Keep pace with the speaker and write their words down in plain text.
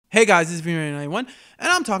Hey guys, this is Vino91, and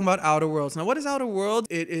I'm talking about Outer Worlds. Now, what is Outer Worlds?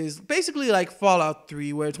 It is basically like Fallout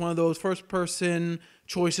 3, where it's one of those first-person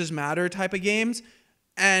choices matter type of games,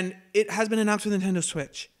 and it has been announced for the Nintendo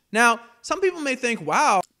Switch. Now, some people may think,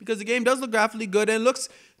 wow, because the game does look graphically good and it looks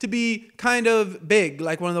to be kind of big,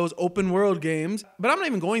 like one of those open world games, but I'm not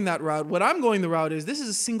even going that route. What I'm going the route is this is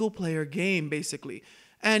a single-player game, basically.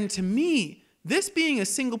 And to me, this being a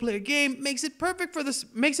single-player game makes it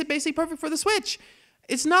basically perfect for the Switch.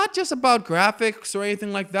 It's not just about graphics or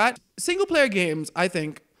anything like that. Single-player games, I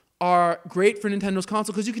think, are great for Nintendo's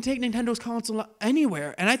console because you can take Nintendo's console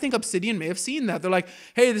anywhere. And I think Obsidian may have seen that. They're like,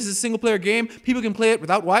 hey, this is a single-player game. People can play it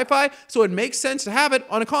without Wi-Fi, so it makes sense to have it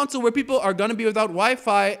on a console where people are going to be without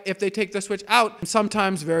Wi-Fi if they take their Switch out,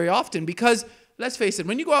 sometimes very often. Because, let's face it,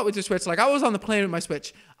 when you go out with your Switch, like I was on the plane with my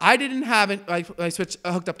Switch, I didn't have my Switch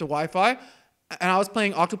hooked up to Wi-Fi, and I was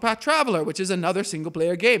playing Octopath Traveler, which is another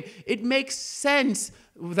single-player game. It makes sense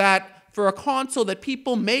that for a console that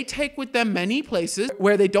people may take with them many places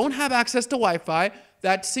where they don't have access to Wi-Fi,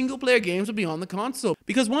 that single-player games will be on the console.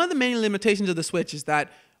 Because one of the main limitations of the Switch is that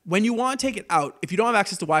when you want to take it out, if you don't have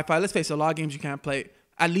access to Wi-Fi, let's face it, a lot of games you can't play,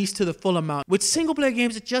 at least to the full amount. With single-player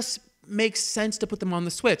games, it just makes sense to put them on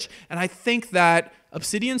the Switch. And I think that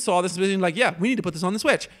Obsidian saw this and was like, yeah, we need to put this on the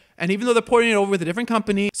Switch. And even though they're porting it over with a different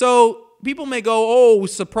company, so people may go, oh,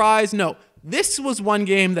 surprise. No, this was one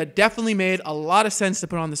game that definitely made a lot of sense to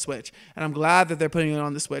put on the Switch. And I'm glad that they're putting it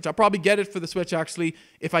on the Switch. I'll probably get it for the Switch, actually,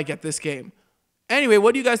 if I get this game. Anyway,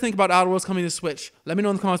 what do you guys think about Outer Worlds coming to the Switch? Let me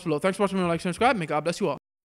know in the comments below. Thanks for watching. Like, subscribe. May God bless you all.